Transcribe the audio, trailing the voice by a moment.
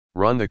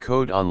Run the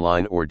code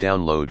online or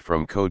download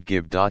from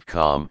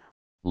codegive.com,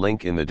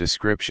 link in the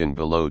description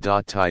below.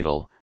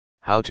 Title: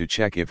 How to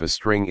check if a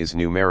string is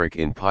numeric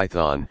in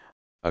Python,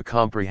 a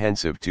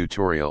comprehensive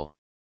tutorial.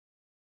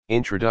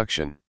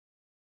 Introduction.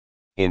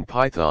 In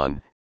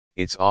Python,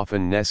 it's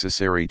often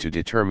necessary to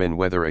determine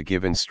whether a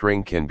given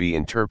string can be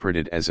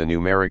interpreted as a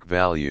numeric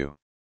value.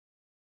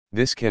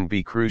 This can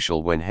be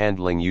crucial when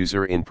handling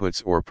user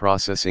inputs or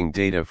processing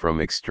data from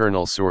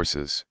external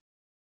sources.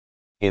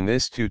 In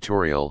this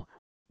tutorial,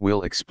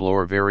 we'll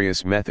explore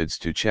various methods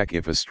to check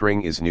if a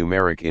string is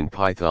numeric in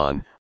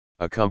Python,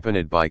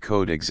 accompanied by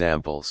code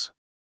examples.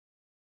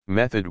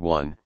 Method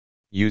 1,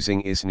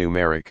 using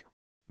isnumeric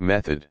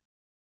method.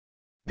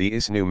 The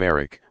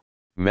isnumeric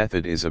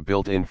method is a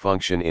built-in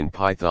function in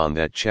Python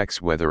that checks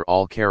whether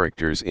all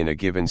characters in a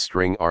given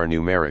string are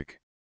numeric.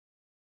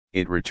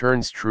 It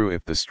returns true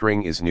if the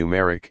string is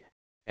numeric,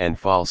 and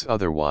false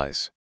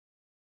otherwise.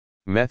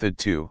 Method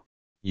 2,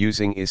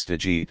 using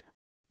isdigit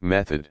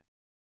method.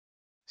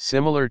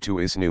 Similar to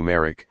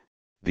isnumeric,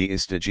 the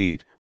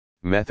isdigit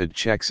method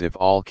checks if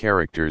all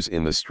characters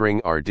in the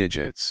string are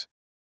digits.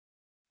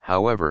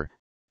 However,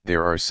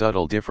 there are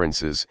subtle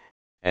differences,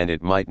 and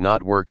it might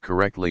not work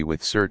correctly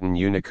with certain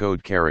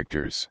Unicode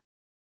characters.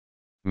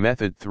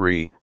 Method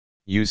 3,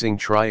 using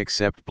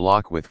try-except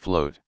block with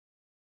float.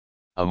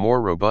 A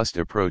more robust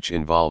approach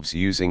involves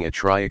using a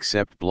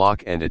try-except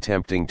block and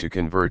attempting to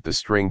convert the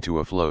string to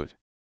a float.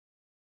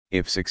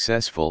 If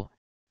successful,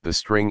 the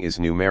string is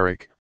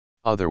numeric,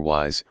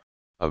 otherwise,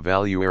 a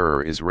value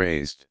error is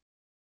raised.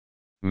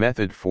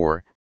 Method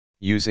 4,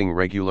 using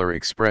regular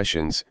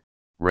expressions,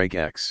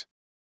 regex.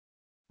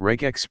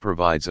 Regex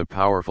provides a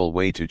powerful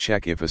way to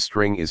check if a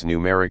string is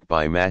numeric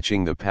by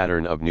matching the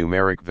pattern of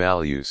numeric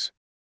values.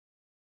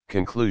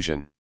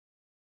 Conclusion.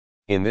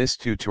 In this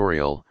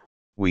tutorial,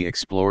 we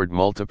explored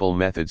multiple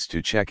methods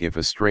to check if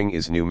a string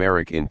is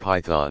numeric in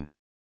Python.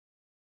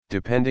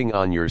 Depending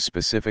on your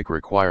specific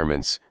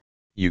requirements,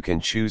 you can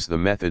choose the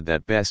method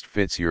that best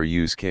fits your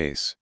use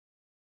case.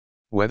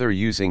 Whether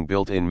using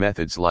built-in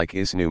methods like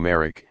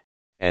isnumeric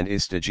and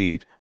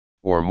isdigit,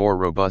 or more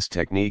robust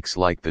techniques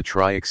like the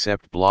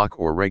try-except block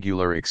or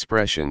regular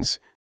expressions,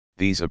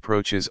 these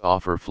approaches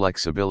offer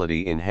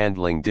flexibility in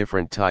handling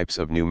different types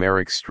of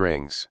numeric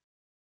strings.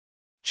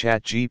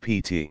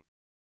 ChatGPT